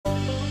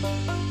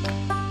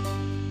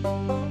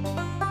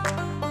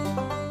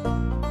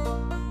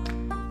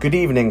Good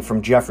evening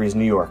from Jefferies,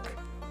 New York.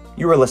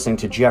 You are listening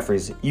to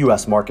Jefferies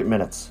U.S. Market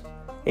Minutes,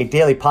 a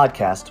daily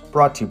podcast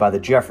brought to you by the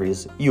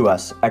Jefferies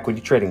U.S. Equity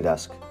Trading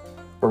Desk,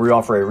 where we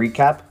offer a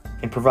recap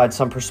and provide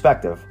some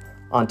perspective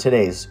on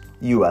today's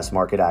U.S.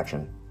 market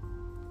action.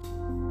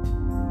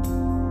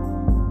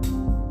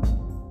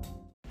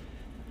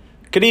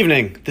 Good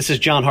evening, this is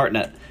John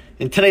Hartnett,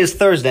 and today is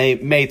Thursday,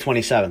 May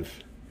 27th.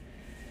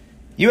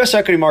 U.S.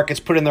 equity markets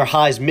put in their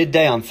highs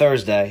midday on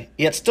Thursday,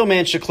 yet still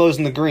managed to close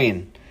in the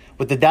green,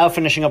 with the Dow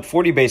finishing up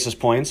 40 basis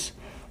points,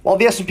 while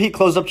the S&P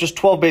closed up just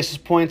 12 basis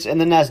points and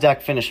the Nasdaq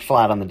finished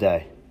flat on the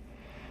day.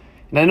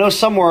 And I know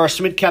somewhere our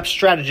mid-cap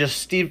strategist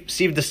Steve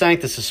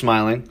DeSanctis is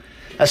smiling,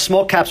 as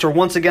small caps are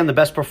once again the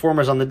best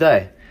performers on the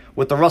day,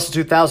 with the Russell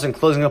 2000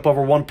 closing up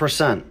over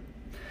 1%.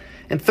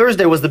 And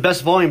Thursday was the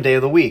best volume day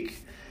of the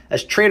week,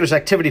 as traders'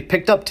 activity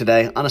picked up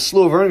today on a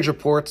slew of earnings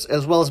reports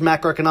as well as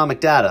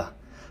macroeconomic data,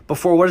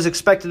 before what is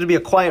expected to be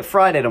a quiet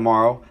Friday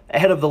tomorrow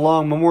ahead of the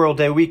long Memorial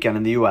Day weekend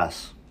in the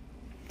U.S.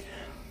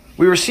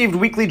 We received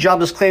weekly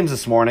jobless claims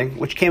this morning,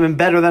 which came in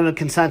better than the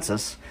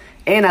consensus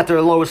and at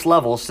their lowest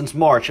levels since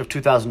March of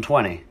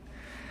 2020.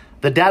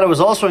 The data was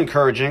also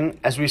encouraging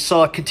as we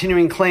saw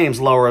continuing claims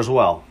lower as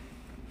well.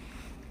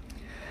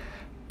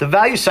 The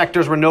value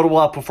sectors were notable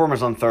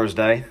outperformers on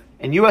Thursday,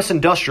 and U.S.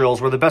 industrials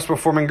were the best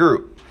performing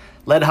group,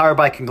 led higher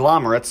by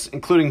conglomerates,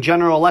 including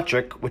General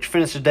Electric, which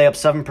finished the day up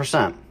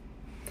 7%.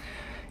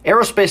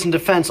 Aerospace and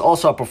defense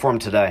also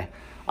outperformed today,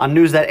 on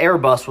news that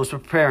Airbus was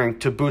preparing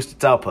to boost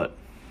its output.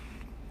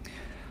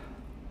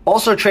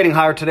 Also trading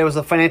higher today was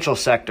the financial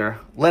sector,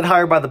 led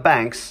higher by the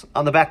banks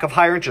on the back of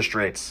higher interest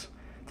rates.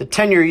 The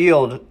 10-year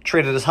yield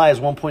traded as high as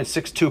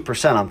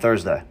 1.62% on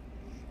Thursday.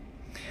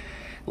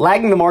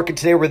 Lagging the market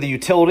today were the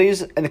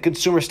utilities and the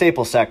consumer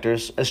staple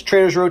sectors as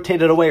traders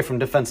rotated away from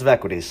defensive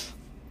equities.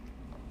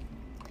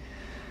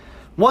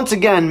 Once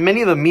again,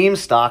 many of the meme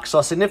stocks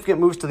saw significant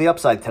moves to the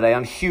upside today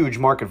on huge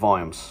market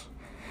volumes,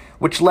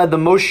 which led the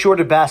most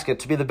shorted basket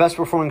to be the best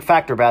performing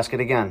factor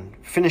basket again,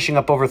 finishing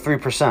up over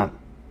 3%.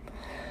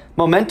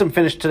 Momentum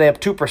finished today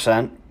up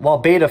 2%, while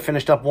beta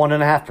finished up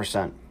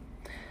 1.5%.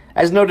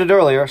 As noted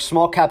earlier,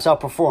 small caps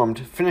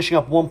outperformed, finishing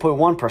up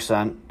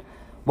 1.1%,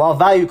 while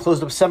value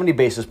closed up 70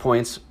 basis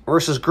points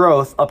versus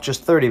growth up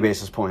just 30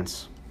 basis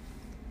points.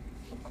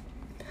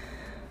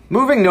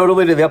 Moving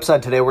notably to the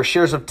upside today were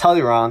shares of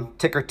Teleron,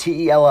 ticker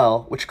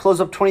TELL, which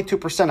closed up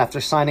 22% after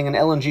signing an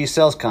LNG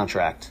sales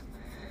contract.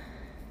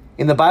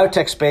 In the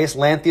biotech space,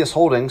 Lantheus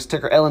Holdings,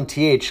 ticker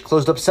LNTH,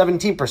 closed up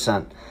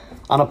 17%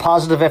 on a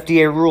positive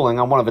FDA ruling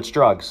on one of its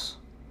drugs.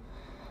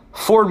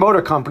 Ford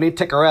Motor Company,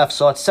 ticker F,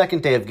 saw its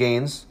second day of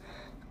gains,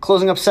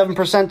 closing up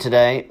 7%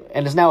 today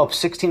and is now up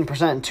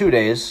 16% in 2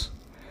 days.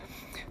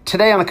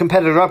 Today on a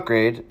competitor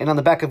upgrade and on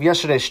the back of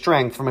yesterday's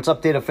strength from its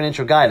updated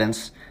financial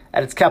guidance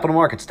at its Capital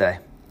Markets Day.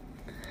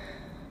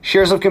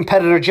 Shares of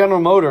competitor General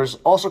Motors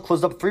also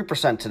closed up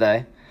 3%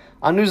 today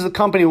on news the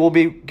company will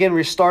begin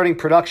restarting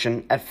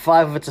production at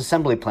 5 of its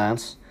assembly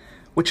plants,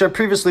 which had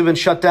previously been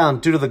shut down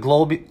due to the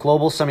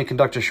global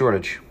semiconductor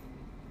shortage.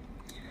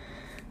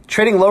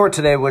 Trading lower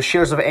today was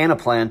shares of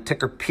Anaplan,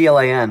 ticker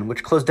PLAN,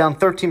 which closed down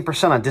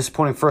 13% on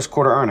disappointing first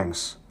quarter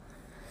earnings.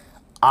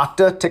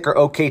 Okta, ticker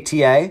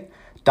OKTA,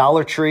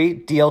 Dollar Tree,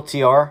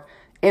 DLTR,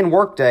 and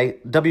Workday,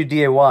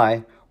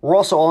 WDAY, were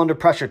also all under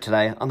pressure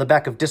today on the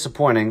back of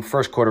disappointing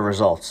first quarter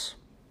results.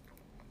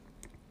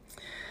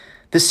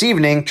 This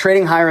evening,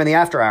 trading higher in the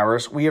after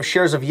hours, we have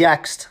shares of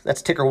Yext,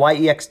 that's ticker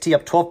YEXT,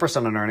 up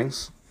 12% on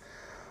earnings.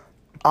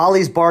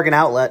 Ollie's Bargain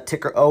Outlet,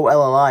 ticker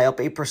OLLI, up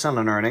 8%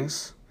 on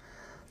earnings.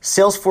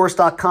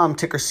 Salesforce.com,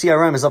 ticker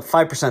CRM, is up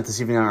 5%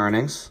 this evening on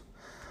earnings.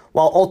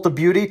 While Ulta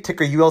Beauty,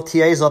 ticker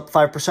ULTA, is up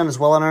 5% as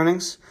well on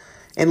earnings.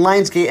 And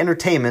Lionsgate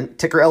Entertainment,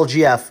 ticker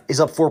LGF,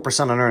 is up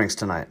 4% on earnings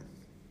tonight.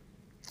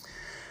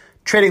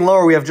 Trading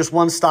lower, we have just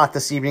one stock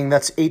this evening.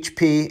 That's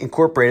HP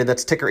Incorporated.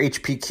 That's ticker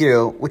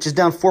HPQ, which is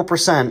down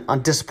 4%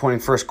 on disappointing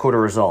first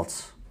quarter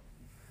results.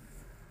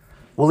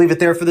 We'll leave it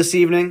there for this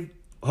evening.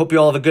 Hope you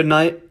all have a good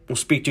night. We'll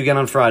speak to you again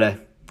on Friday.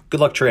 Good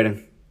luck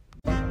trading.